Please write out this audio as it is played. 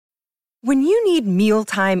When you need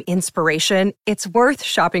mealtime inspiration, it's worth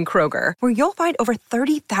shopping Kroger, where you'll find over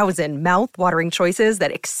 30,000 mouth-watering choices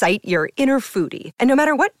that excite your inner foodie. And no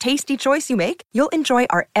matter what tasty choice you make, you'll enjoy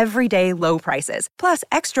our everyday low prices, plus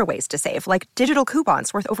extra ways to save, like digital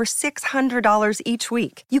coupons worth over $600 each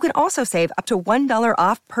week. You can also save up to $1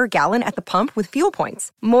 off per gallon at the pump with fuel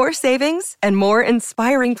points. More savings and more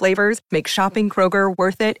inspiring flavors make shopping Kroger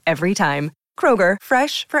worth it every time. Kroger,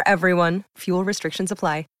 fresh for everyone. Fuel restrictions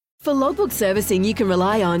apply. For logbook servicing you can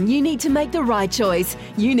rely on, you need to make the right choice.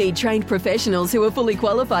 You need trained professionals who are fully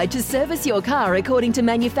qualified to service your car according to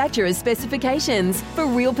manufacturer's specifications. For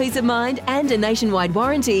real peace of mind and a nationwide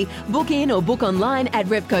warranty, book in or book online at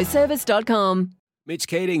repcoservice.com. Mitch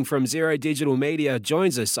Keating from Zero Digital Media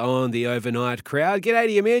joins us on the Overnight Crowd. G'day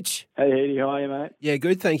to you, Mitch. Hey, Edie. How are you, mate? Yeah,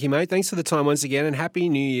 good. Thank you, mate. Thanks for the time once again, and Happy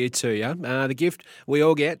New Year to you. The gift we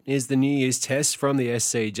all get is the New Year's test from the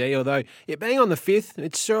SCG, although it being on the 5th,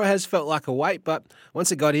 it sure has felt like a wait, but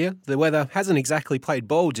once it got here, the weather hasn't exactly played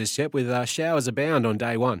ball just yet, with showers abound on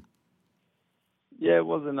day one. Yeah, it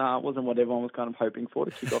wasn't what everyone was kind of hoping for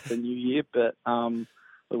to kick off the new year, but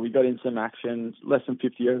we got in some action. Less than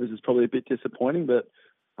 50 overs is probably a bit disappointing, but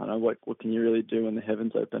I don't know what can you really do when the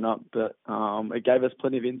heavens open up. But it gave us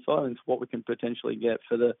plenty of insight into what we can potentially get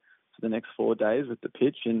for the next 4 days with the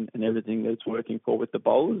pitch and everything that's working for with the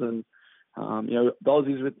bowlers. And the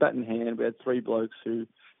Aussies with bat in hand, we had 3 blokes who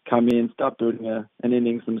come in, start building an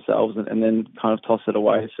innings themselves, and then kind of toss it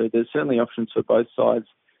away. So there's certainly options for both sides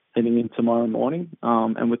heading in tomorrow morning.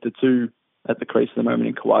 And with the 2 at the crease at the moment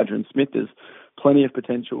in Khawaja and Smith, there's plenty of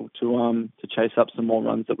potential to chase up some more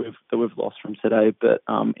runs that we've lost from today. But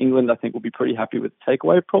England, I think, will be pretty happy with the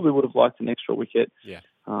takeaway. Probably would have liked an extra wicket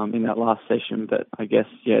in that last session, but I guess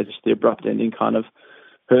just the abrupt ending kind of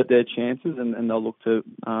hurt their chances, and they'll look to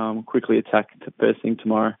quickly attack first thing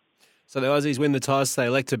tomorrow. So the Aussies win the toss, they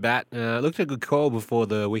elect to bat. Looked a good call before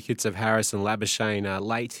the wickets of Harris and Labuschagne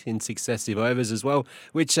late in successive overs as well,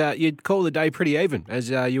 which you'd call the day pretty even, as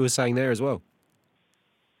you were saying there as well.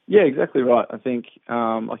 Yeah, exactly right. I think,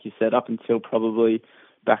 like you said, up until probably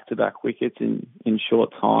back-to-back wickets in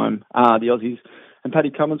short time, the Aussies and Paddy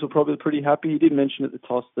Cummins were probably pretty happy. He did mention at the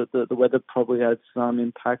toss that the weather probably had some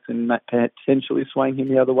impact and potentially swaying him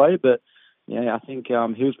the other way, but I think he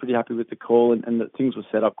was pretty happy with the call and that things were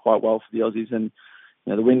set up quite well for the Aussies. And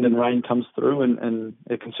the wind and rain comes through and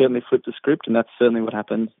it can certainly flip the script, and that's certainly what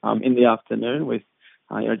happened in the afternoon with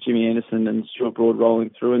Jimmy Anderson and Stuart Broad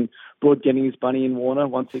rolling through, and Broad getting his bunny in Warner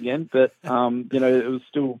once again. But it was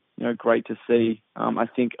still great to see. I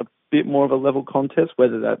think a bit more of a level contest.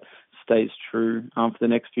 Whether that stays true for the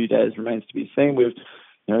next few days remains to be seen.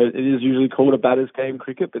 It is usually called a batter's game,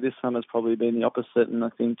 cricket, but this summer's probably been the opposite. And I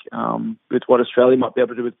think with what Australia might be able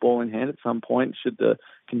to do with ball in hand at some point, should the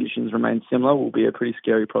conditions remain similar, will be a pretty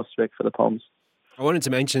scary prospect for the Poms. I wanted to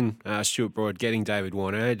mention Stuart Broad getting David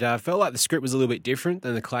Warner. It felt like the script was a little bit different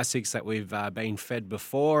than the classics that we've been fed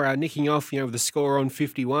before. Nicking off, with the score on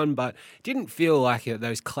 51, but didn't feel like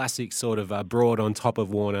those classic sort of Broad on top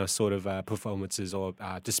of Warner sort of performances or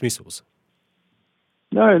dismissals.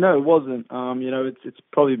 No, it wasn't. It's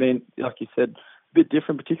probably been, like you said, a bit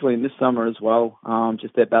different, particularly in this summer as well.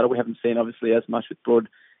 Just their battle, we haven't seen obviously as much with Broad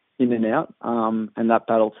in and out, and that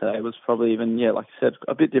battle today was probably even, like I said,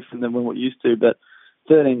 a bit different than what we're used to, but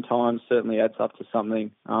 13 times certainly adds up to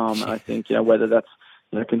something. And I think, whether that's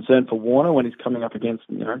concern for Warner when he's coming up against,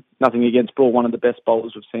 nothing against Broad, one of the best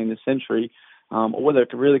bowlers we've seen this century, or whether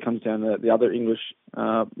it really comes down to the other English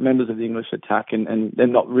members of the English attack and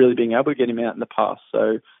them not really being able to get him out in the past.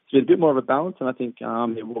 So it's a bit more of a balance, and I think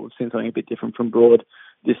we've seen something a bit different from Broad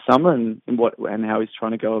this summer and how he's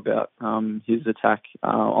trying to go about his attack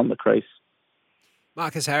on the crease.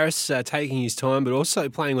 Marcus Harris taking his time, but also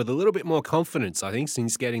playing with a little bit more confidence, I think,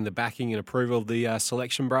 since getting the backing and approval of the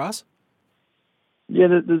selection brass. Yeah,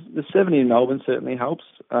 the 70 in Melbourne certainly helps.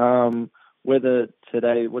 Whether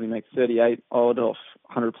today, what he makes 38 odd off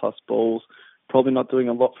 100 plus balls, probably not doing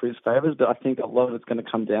a lot for his favours, but I think a lot of it's going to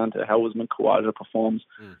come down to how Usman Khawaja performs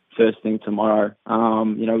first thing tomorrow.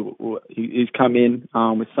 He's come in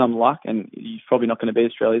with some luck, and he's probably not going to be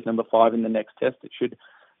Australia's number 5 in the next test. It should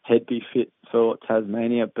head be fit for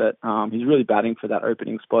Tasmania, but he's really batting for that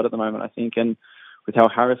opening spot at the moment, I think, and with how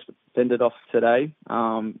Harris fended off today,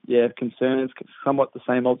 concerns, somewhat the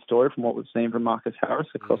same old story from what we've seen from Marcus Harris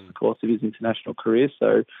across the course of his international career.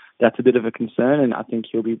 So that's a bit of a concern, and I think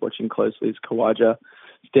he'll be watching closely as Khawaja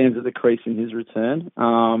stands at the crease in his return.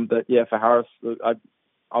 For Harris, look,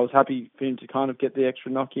 I was happy for him to kind of get the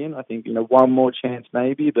extra knock in. I think, one more chance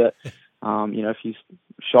maybe, but, if he's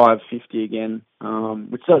shy of 50 again,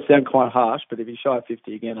 which does sound quite harsh, but if he's shy of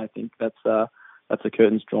 50 again, I think that's that's the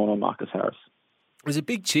curtains drawn on Marcus Harris. It was a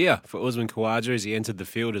big cheer for Usman Khawaja as he entered the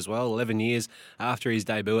field as well, 11 years after his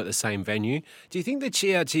debut at the same venue. Do you think the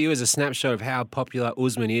cheer to you is a snapshot of how popular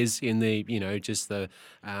Usman is in the, just the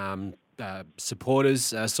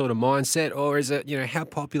supporters sort of mindset, or is it, how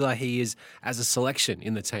popular he is as a selection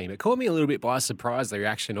in the team? It caught me a little bit by surprise, the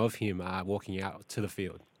reaction of him walking out to the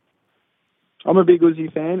field. I'm a big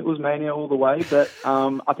Uzi fan, Usmania all the way, but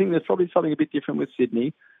I think there's probably something a bit different with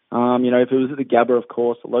Sydney. If it was at the Gabba, of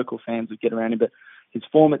course, the local fans would get around him, but his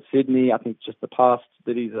form at Sydney, I think just the past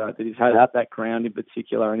that he's had at that ground in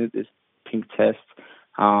particular, and this pink test,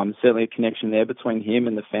 certainly a connection there between him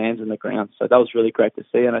and the fans and the ground. So that was really great to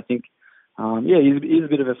see, and I think, he's a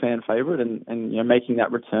bit of a fan favourite, and making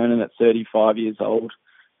that return and at 35 years old,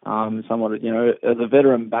 somewhat, as a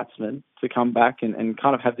veteran batsman to come back and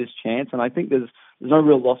kind of have this chance. And I think there's no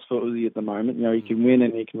real loss for Uzi at the moment. He can win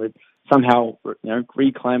and he can somehow,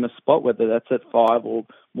 reclaim a spot, whether that's at 5 or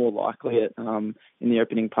more likely at in the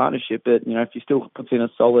opening partnership. But, if he still puts in a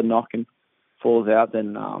solid knock and falls out,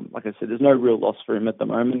 then, like I said, there's no real loss for him at the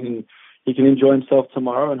moment. And he can enjoy himself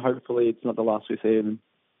tomorrow, and hopefully it's not the last we see of him.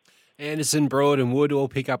 Anderson, Broad and Wood all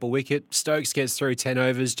pick up a wicket. Stokes gets through 10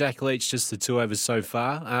 overs. Jack Leach just the 2 overs so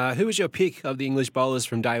far. Who was your pick of the English bowlers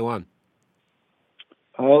from day one?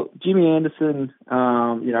 Well, Jimmy Anderson,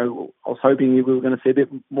 I was hoping we were going to see a bit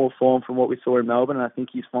more form from what we saw in Melbourne, and I think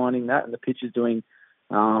he's finding that, and the pitch is doing,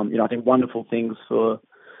 I think, wonderful things for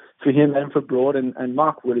him and for Broad, and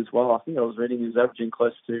Mark Wood as well. I think I was reading he was averaging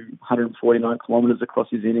close to 149 kilometres across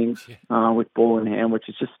his innings with ball in hand, which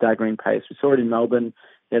is just staggering pace. We saw it in Melbourne.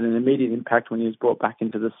 He had an immediate impact when he was brought back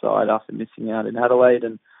into the side after missing out in Adelaide,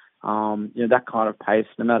 and that kind of pace,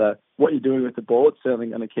 no matter what you're doing with the ball, it's certainly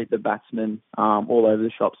going to keep the batsmen all over the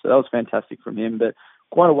shop. So that was fantastic from him, but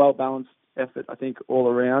quite a well-balanced effort, I think, all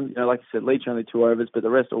around. Like I said, Leach only 2 overs, but the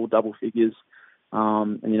rest all double figures.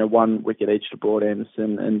 And 1 wicket each to Broad,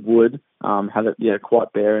 Anderson and Wood. Had it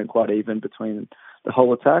quite bare and quite even between the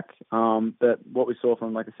whole attack. But what we saw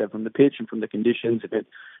from, like I said, from the pitch and from the conditions, if it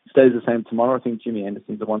stays the same tomorrow, I think Jimmy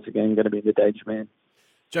Anderson's once again going to be the danger man.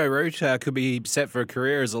 Joe Root could be set for a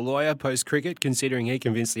career as a lawyer post-cricket, considering he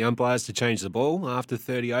convinced the umpires to change the ball after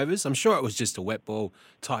 30 overs. I'm sure it was just a wet ball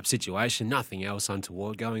type situation, nothing else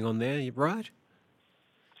untoward going on there, right?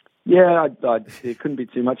 Yeah, there couldn't be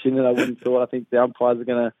too much in it, I wouldn't have thought. I think the umpires are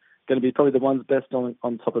going to be probably the ones best on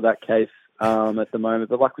top of that case at the moment.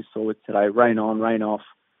 But like we saw with today, rain on, rain off,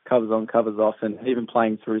 covers on, covers off, and even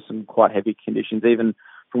playing through some quite heavy conditions, even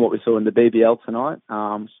from what we saw in the BBL tonight,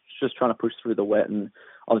 just trying to push through the wet, and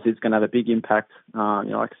obviously it's going to have a big impact.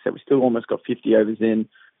 Like I said, we still almost got 50 overs in, and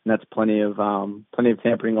that's plenty of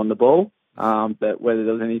tampering on the ball. But whether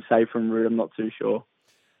there was any save from Root, I'm not too sure.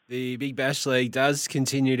 The Big Bash League does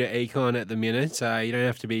continue to eke on at the minute. You don't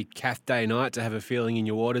have to be Cath Day night to have a feeling in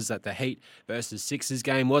your waters that the Heat versus Sixers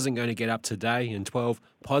game wasn't going to get up today, and 12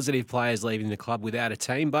 positive players leaving the club without a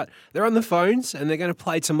team. But they're on the phones and they're going to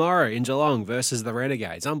play tomorrow in Geelong versus the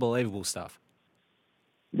Renegades. Unbelievable stuff.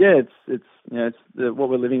 Yeah, it's what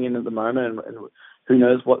we're living in at the moment, and who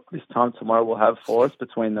knows what this time tomorrow will have for us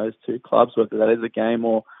between those two clubs, whether that is a game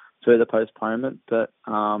or further postponement. But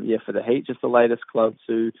for the Heat, just the latest club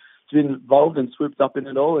to be involved and swooped up in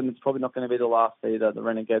it all, and it's probably not going to be the last either. The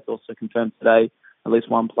Renegades also confirmed today at least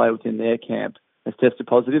 1 player within their camp has tested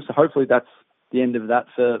positive, so hopefully that's the end of that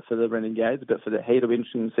for the Renegades. But for the Heat, it'll be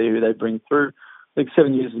interesting to see who they bring through. I think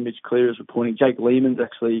 7 years of Mitch Clear is reporting Jake Lehman's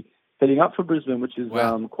actually heading up for Brisbane, which is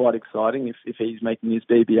quite exciting if he's making his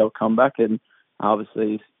BBL comeback, and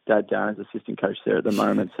obviously Dad Darren's assistant coach there at the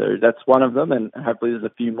moment. So that's one of them, and hopefully there's a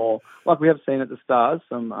few more, like we have seen at the Stars,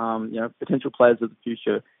 some potential players of the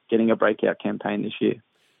future getting a breakout campaign this year.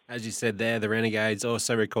 As you said there, the Renegades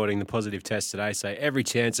also recording the positive test today, so every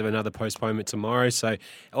chance of another postponement tomorrow. So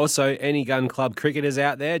also any gun club cricketers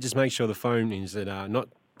out there, just make sure the phone is not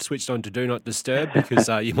switched on to Do Not Disturb, because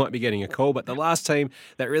you might be getting a call. But the last team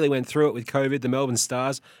that really went through it with COVID, the Melbourne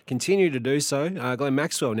Stars, continue to do so. Glenn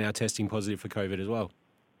Maxwell now testing positive for COVID as well.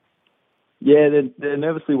 Yeah, they're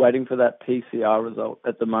nervously waiting for that PCR result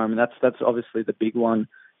at the moment. That's obviously the big one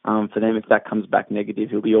for them. If that comes back negative,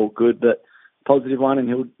 he'll be all good. But positive one, and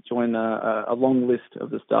he'll join a long list of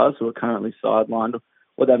the Stars who are currently sidelined.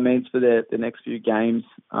 What that means for their next few games,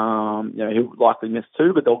 he'll likely miss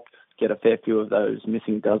 2, but they'll get a fair few of those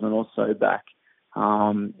missing dozen or so back.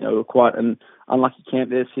 Quite an unlucky camp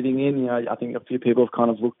they're sitting in. I think a few people have kind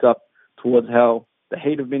of looked up towards how the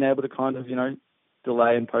Heat have been able to kind of,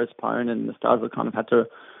 delay and postpone, and the Stars have kind of had to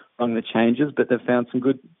run the changes, but they've found some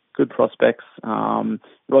good prospects.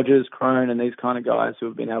 Rogers, Crone, and these kind of guys who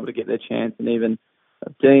have been able to get their chance, and even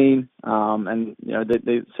Dean, and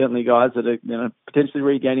they're certainly guys that are potentially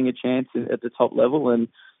regaining a chance at the top level. And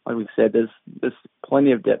like we said, there's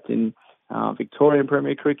plenty of depth in Victorian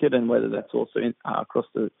Premier Cricket, and whether that's also across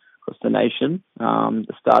the nation.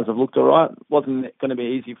 The Stars have looked all right. Wasn't going to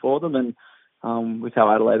be easy for them, and with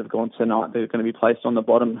how Adelaide have gone tonight, they're going to be placed on the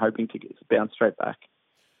bottom, hoping to bounce straight back.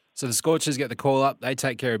 So the Scorchers get the call up. They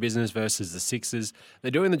take care of business versus the Sixers.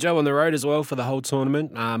 They're doing the job on the road as well for the whole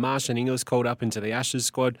tournament. Marsh and Inglis called up into the Ashes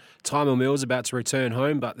squad. Tymel Mills about to return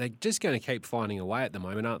home, but they're just going to keep finding a way at the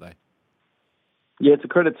moment, aren't they? Yeah, it's a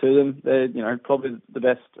credit to them. They're probably the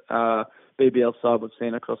best BBL side we've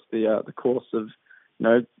seen across the course of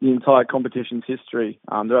the entire competition's history.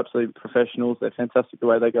 They're absolutely professionals. They're fantastic the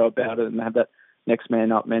way they go about it, and they have that next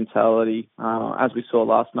man up mentality, as we saw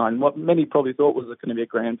last night. And what many probably thought was going to be a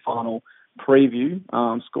grand final preview,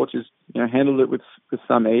 Scorchers handled it with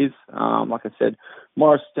some ease. Like I said,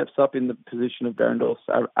 Morris steps up in the position of Berendorf's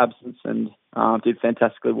absence and did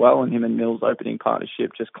fantastically well, and him and Mills' opening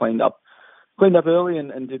partnership just cleaned up early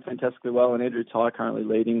and did fantastically well. And Andrew Ty currently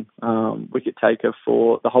leading wicket taker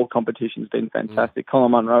for the whole competition has been fantastic. Colin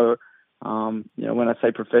Munro, when I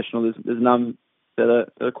say professional, there's none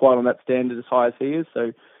that are quite on that standard as high as he is.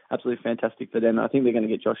 So absolutely fantastic for them. I think they're going to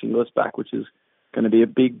get Josh Inglis back, which is going to be a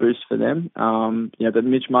big boost for them. But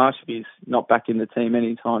Mitch Marsh, if he's not back in the team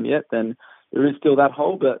anytime yet, then there is still that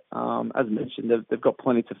hole. But as mentioned, they've got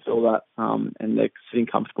plenty to fill that, and they're sitting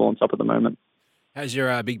comfortable on top at the moment. How's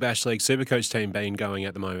your Big Bash League Supercoach team been going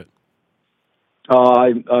at the moment? I'll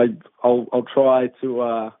try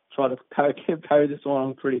to parry this one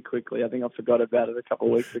on pretty quickly. I think I forgot about it a couple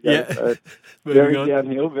of weeks ago. Yeah. So very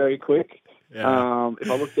downhill, very quick. Yeah.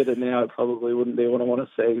 If I looked at it now, it probably wouldn't be what I want to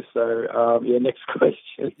see. So, next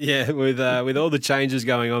question. Yeah, with all the changes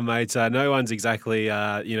going on, mate, no one's exactly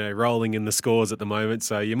rolling in the scores at the moment.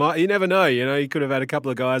 So you never know. You could have had a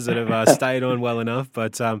couple of guys that have stayed on well enough.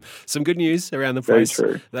 But some good news around the place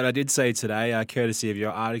that I did see today, courtesy of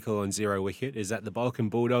your article on Zero Wicket, is that the Balkan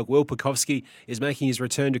Bulldog Will Pukovski is making his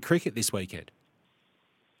return to cricket this weekend.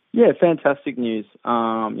 Yeah, fantastic news.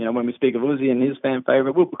 When we speak of Uzi and his fan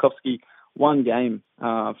favourite, Will Pukovski, one game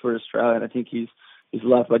for Australia, and I think he's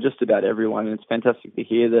loved by just about everyone. And it's fantastic to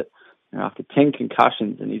hear that after 10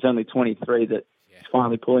 concussions, and he's only 23, that he's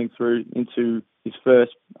finally pulling through into his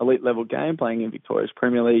first elite level game, playing in Victoria's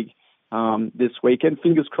Premier League this weekend.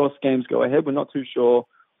 Fingers crossed games go ahead. We're not too sure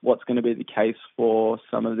what's going to be the case for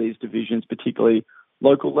some of these divisions, particularly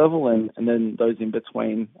local level and then those in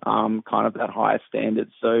between, kind of that higher standard.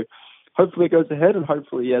 So hopefully it goes ahead, and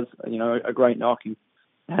hopefully he has a great knock and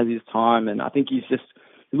has his time. And I think he's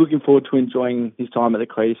looking forward to enjoying his time at the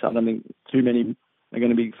crease. I don't think too many are going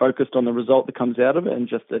to be focused on the result that comes out of it, and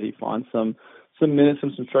just that he finds some minutes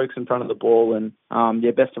and some strokes in front of the ball. And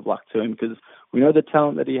best of luck to him, because we know the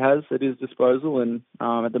talent that he has at his disposal, and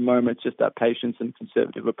at the moment it's just that patience and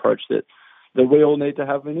conservative approach that we all need to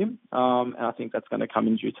have in him, and I think that's going to come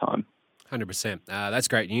in due time. 100%. That's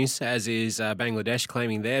great news, as is Bangladesh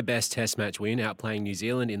claiming their best Test match win, outplaying New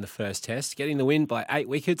Zealand in the first Test, getting the win by 8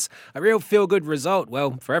 wickets. A real feel-good result,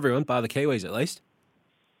 well, for everyone, bar the Kiwis at least.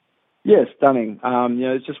 Yeah, stunning.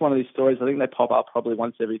 It's just one of these stories. I think they pop up probably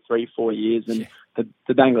once every 3-4 years, and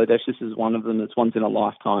the Bangladesh, this is one of them that's once in a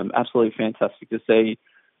lifetime. Absolutely fantastic to see.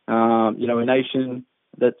 A nation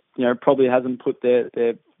that probably hasn't put their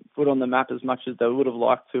foot on the map as much as they would have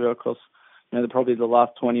liked to across probably the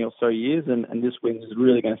last 20 or so years, and this win is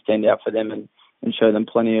really going to stand out for them and show them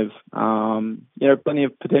plenty of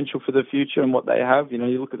potential for the future and what they have. You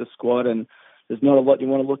look at the squad, and there's not a lot you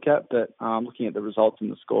want to look at, but looking at the results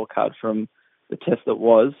and the scorecard from the test that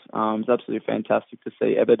was, it's absolutely fantastic to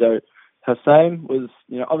see. Ebedo Hussain was,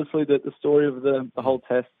 obviously the story of the whole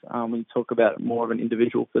test. When you talk about more of an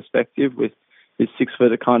individual perspective, with his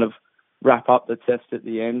 6-footer kind of wrap up the test at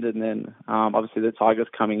the end, and then obviously the Tigers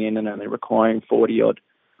coming in and only requiring 40-odd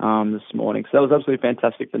this morning. So that was absolutely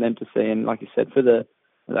fantastic for them to see. And like you said, for the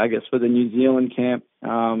New Zealand camp,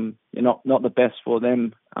 not the best for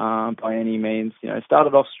them by any means.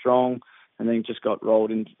 Started off strong and then just got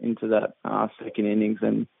rolled into that second innings,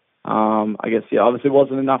 and obviously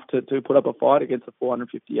wasn't enough to put up a fight against a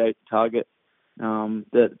 458 target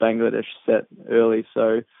that Bangladesh set early.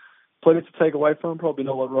 So plenty to take away from him. Probably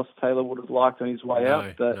not what Ross Taylor would have liked on his way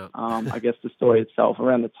out, but I guess the story itself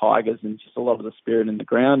around the Tigers and just a lot of the spirit in the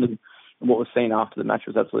ground and what was seen after the match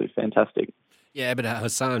was absolutely fantastic. Yeah, but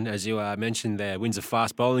Hassan, as you mentioned there, wins a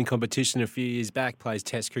fast bowling competition a few years back, plays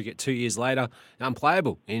Test cricket 2 years later,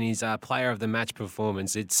 unplayable in his player of the match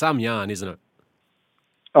performance. It's some yarn, isn't it?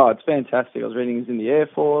 Oh, it's fantastic. I was reading he's in the Air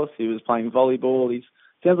Force. He was playing volleyball. He's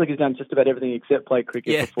sounds like he's done just about everything except play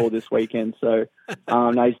cricket before this weekend. So,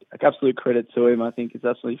 no, he's absolute credit to him. I think it's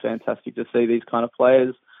absolutely fantastic to see these kind of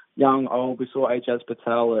players, young, old. We saw Ajaz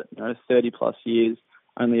Patel at 30 plus years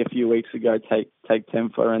only a few weeks ago take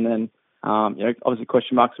Tempur, and then obviously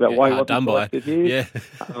question marks about why he wasn't selected here. Yeah.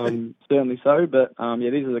 Certainly so, but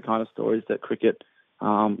these are the kind of stories that cricket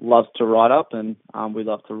loves to write up, and we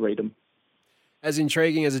love to read them. As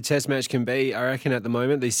intriguing as a test match can be, I reckon at the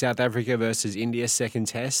moment, the South Africa versus India second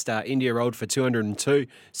test. India rolled for 202.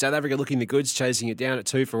 South Africa looking the goods, chasing it down at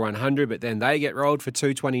 2 for 100, but then they get rolled for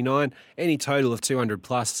 229. Any total of 200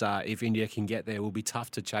 plus, if India can get there, will be tough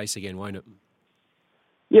to chase again, won't it?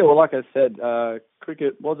 Yeah, well, like I said,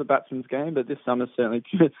 cricket was a batsman's game, but this summer's certainly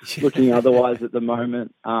looking otherwise at the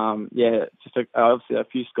moment. Obviously a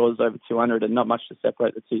few scores over 200 and not much to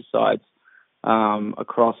separate the two sides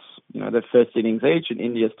across their first innings each, and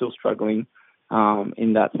India's still struggling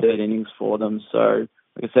in that third innings for them. So,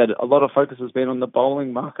 like I said, a lot of focus has been on the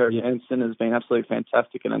bowling. Marco Jansen has been absolutely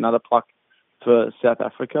fantastic, and another pluck for South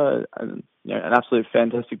Africa, and an absolute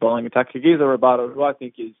fantastic bowling attack. Kagiso Rabada, who I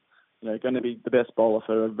think is going to be the best bowler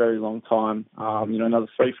for a very long time. Another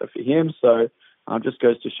 3 for him. So just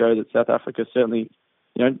goes to show that South Africa certainly,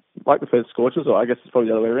 like the first Scorchers, or I guess it's probably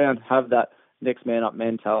the other way around, have that next man up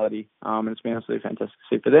mentality. And it's been absolutely fantastic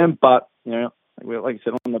to see for them. But, like you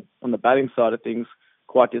said, on the batting side of things,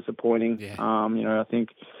 quite disappointing. Yeah. I think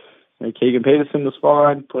Keegan Peterson was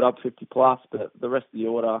fine, put up 50 plus, but the rest of the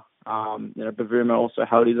order, Bavuma also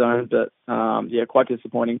held his own, but quite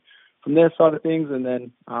disappointing from their side of things. And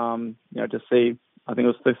then, to see, I think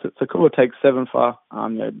it was Sakura take 7 for,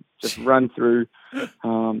 just run through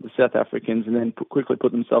the South Africans and then quickly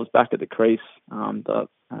put themselves back at the crease. That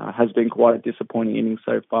has been quite a disappointing inning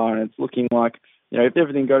so far, and it's looking like, if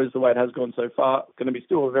everything goes the way it has gone so far, it's going to be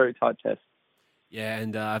still a very tight test. Yeah,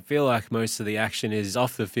 and I feel like most of the action is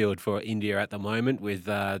off the field for India at the moment, with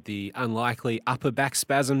the unlikely upper back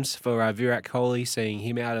spasms for Virat Kohli, seeing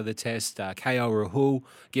him out of the test. KL Rahul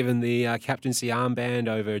given the captaincy armband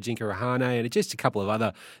over Ajinkya Rahane, and just a couple of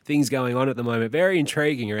other things going on at the moment. Very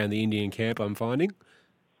intriguing around the Indian camp, I'm finding.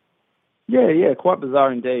 Yeah, quite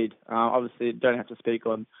bizarre indeed. Obviously, don't have to speak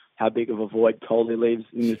on how big of a void Kohli leaves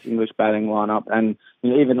in this English batting lineup, and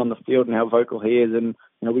even on the field and how vocal he is. And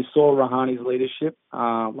we saw Rahane's leadership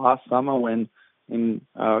last summer when in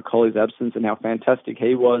Kohli's absence, and how fantastic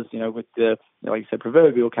he was. With the like you said,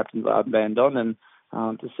 proverbial captain's armband on, and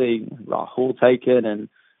to see Rahul take it, and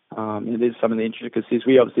there's some of the intricacies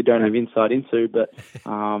we obviously don't have insight into, but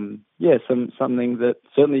something that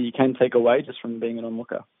certainly you can take away just from being an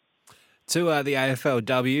onlooker. To the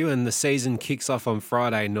AFLW, and the season kicks off on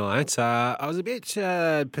Friday night. I was a bit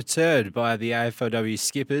perturbed by the AFLW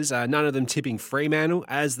skippers, none of them tipping Fremantle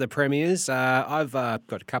as the premiers. I've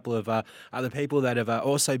got a couple of other people that have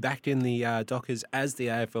also backed in the Dockers as the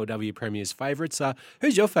AFLW premiers' favourites.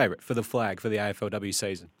 Who's your favourite for the flag for the AFLW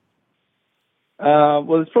season? Well,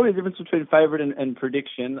 there's probably a difference between favourite and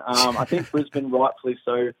prediction. I think Brisbane, rightfully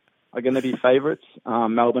so, are going to be favourites.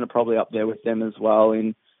 Melbourne are probably up there with them as well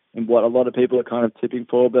in what a lot of people are kind of tipping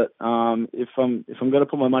for. But if I'm going to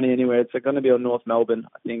put my money anywhere, it's going to be on North Melbourne.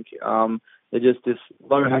 I think they're just this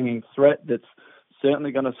low-hanging threat that's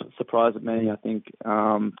certainly going to surprise me, I think,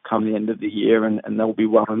 come the end of the year, and they'll be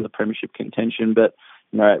well in the premiership contention. But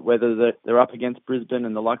whether they're up against Brisbane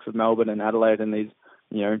and the likes of Melbourne and Adelaide and these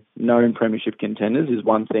known premiership contenders is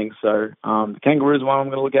one thing. So the Kangaroos are one I'm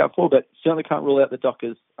going to look out for, but certainly can't rule out the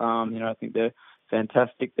Dockers. I think they're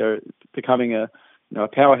fantastic. They're becoming a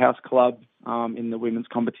powerhouse club in the women's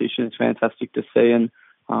competition. It's fantastic to see, and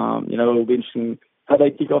it'll be interesting how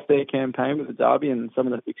they kick off their campaign with the derby and some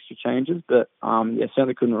of the fixture changes. But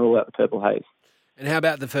certainly couldn't rule out the Purple Haze. And how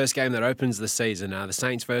about the first game that opens the season? The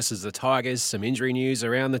Saints versus the Tigers. Some injury news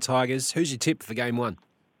around the Tigers. Who's your tip for game one?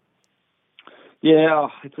 Yeah,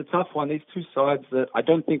 it's a tough one. These two sides that I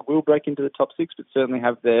don't think will break into the top six, but certainly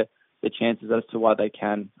have their chances as to why they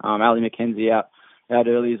can. Ali McKenzie out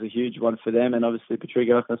early is a huge one for them, and obviously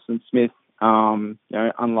Patricia Smith,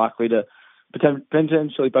 unlikely to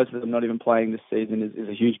potentially both of them not even playing this season is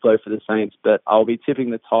a huge blow for the Saints. But I'll be tipping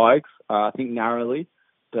the Tigers, I think narrowly.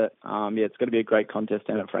 But it's going to be a great contest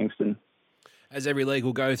down at Frankston. As every league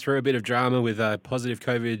will go through a bit of drama with positive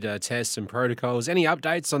COVID tests and protocols. Any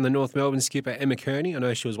updates on the North Melbourne skipper Emma Kearney? I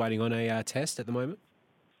know she was waiting on a test at the moment.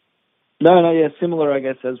 No, similar, I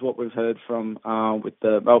guess, as what we've heard from with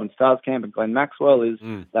the Melbourne Stars camp and Glenn Maxwell is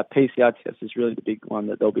that PCR test is really the big one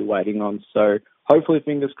that they'll be waiting on. So hopefully,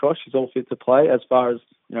 fingers crossed, she's all fit to play. As far as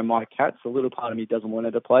my Cats, a little part of me doesn't want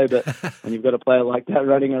her to play, but when you've got a player like that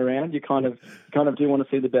running around, you kind of do want to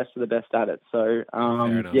see the best of the best at it. So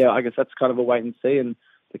I guess that's kind of a wait and see. And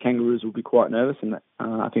the Kangaroos will be quite nervous, and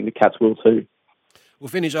I think the Cats will too. We'll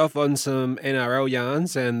finish off on some NRL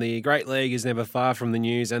yarns, and the Great League is never far from the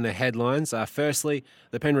news and the headlines. Firstly,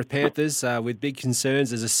 the Penrith Panthers, with big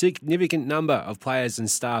concerns as a significant number of players and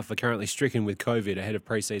staff are currently stricken with COVID ahead of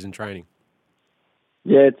pre-season training.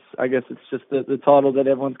 Yeah, I guess it's just the title that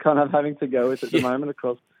everyone's kind of having to go with at the moment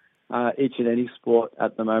across each and any sport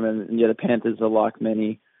at the moment. And yeah, the Panthers are like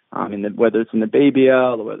many, whether it's in the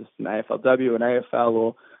BBL or whether it's in the AFLW and AFL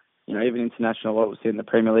or even international, what we see in the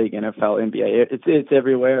Premier League, NFL, NBA. It's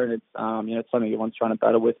everywhere, and it's something everyone's trying to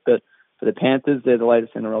battle with. But for the Panthers, they're the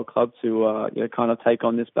latest NRL club to kind of take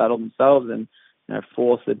on this battle themselves and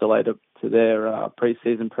force a delay to their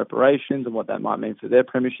pre-season preparations and what that might mean for their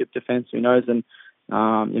premiership defence. Who knows? And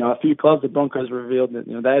a few clubs, the Broncos revealed that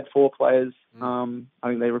they had 4 players. I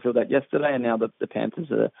think they revealed that yesterday, and now the Panthers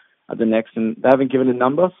are the next, and they haven't given a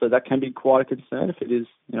number, so that can be quite a concern if it is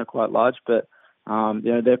quite large. But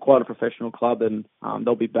they're quite a professional club, and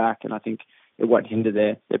they'll be back, and I think it won't hinder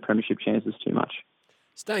their premiership chances too much.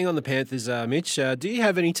 Staying on the Panthers, Mitch, do you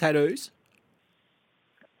have any tattoos?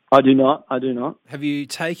 I do not. Have you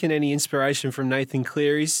taken any inspiration from Nathan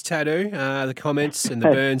Cleary's tattoo? The comments and the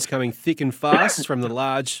burns coming thick and fast from the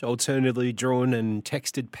large, alternatively drawn and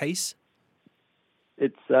texted piece?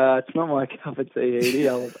 It's not my cup of tea, Edie.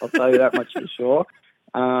 I'll tell you that much for sure.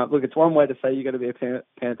 Look, it's one way to say you're going to be a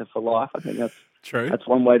Panther for life. I think that's true. That's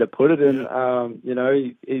one way to put it. And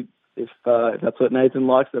if that's what Nathan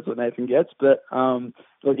likes, that's what Nathan gets. But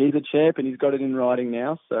look, he's a champ and he's got it in writing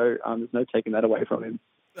now, so there's no taking that away from him.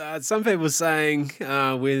 Some people saying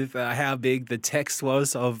with how big the text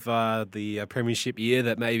was of the premiership year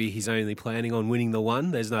that maybe he's only planning on winning the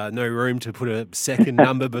one. There's no room to put a second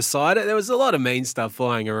number beside it. There was a lot of mean stuff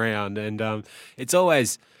flying around, and it's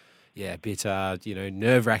always a bit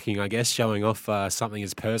nerve-wracking, I guess, showing off something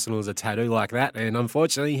as personal as a tattoo like that. And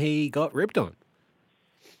unfortunately, he got ripped on.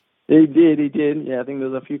 He did. Yeah, I think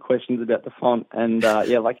there's a few questions about the font and, like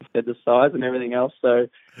you said, the size and everything else. So,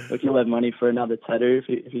 look, he'll have money for another tattoo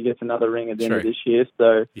if he gets another ring at the end of this year.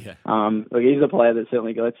 So, look, he's a player that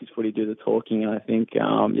certainly lets his footy do the talking. And I think,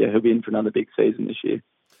 he'll be in for another big season this year.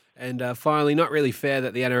 And finally, not really fair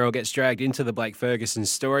that the NRL gets dragged into the Blake Ferguson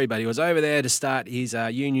story, but he was over there to start his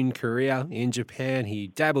union career in Japan. He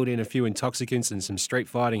dabbled in a few intoxicants and some street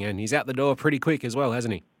fighting, and he's out the door pretty quick as well,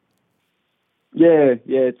 hasn't he? Yeah,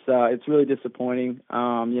 it's really disappointing.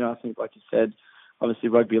 I think, like you said, obviously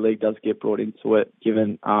rugby league does get brought into it,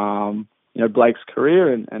 given Blake's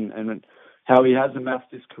career and how he has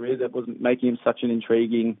amassed his career that wasn't making him such an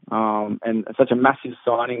intriguing and such a massive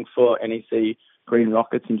signing for NEC Green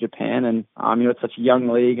Rockets in Japan. And it's such a young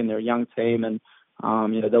league and they're a young team, and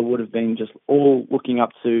they would have been just all looking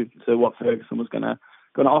up to what Ferguson was going to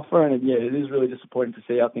offer. And it is really disappointing to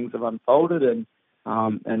see how things have unfolded. And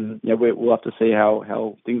we'll have to see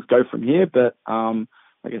how things go from here. But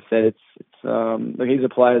like I said, he's a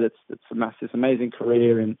player that's amassed this amazing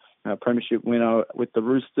career and a premiership winner with the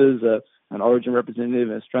Roosters, an Origin representative,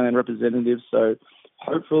 an Australian representative. So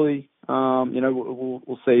hopefully,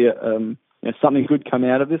 we'll see something good come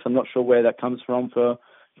out of this. I'm not sure where that comes from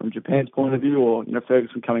Japan's point of view, or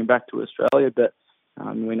Ferguson coming back to Australia. But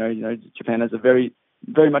we know Japan has a very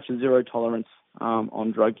much a zero tolerance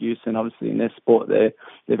on drug use, and obviously in their sport they're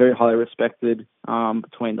very highly respected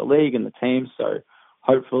between the league and the team. So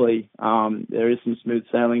hopefully there is some smooth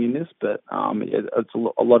sailing in this, but it's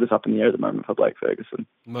a lot is up in the air at the moment for Blake Ferguson.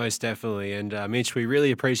 Most definitely. And Mitch, we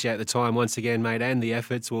really appreciate the time once again, mate, and the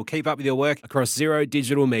efforts. We'll keep up with your work across Zero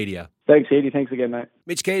Digital Media. Thanks, Edie. Thanks again, mate.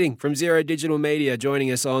 Mitch Keating from Zero Digital Media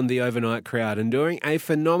joining us on The Overnight Crowd and doing a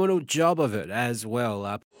phenomenal job of it as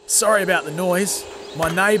well. Sorry about the noise.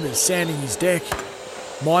 My neighbour's sanding his deck.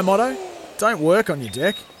 My motto? Don't work on your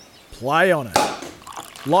deck. Play on it.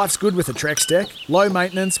 Life's good with a Trex deck. Low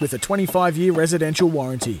maintenance with a 25-year residential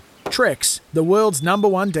warranty. Trex, the world's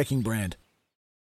 #1 decking brand.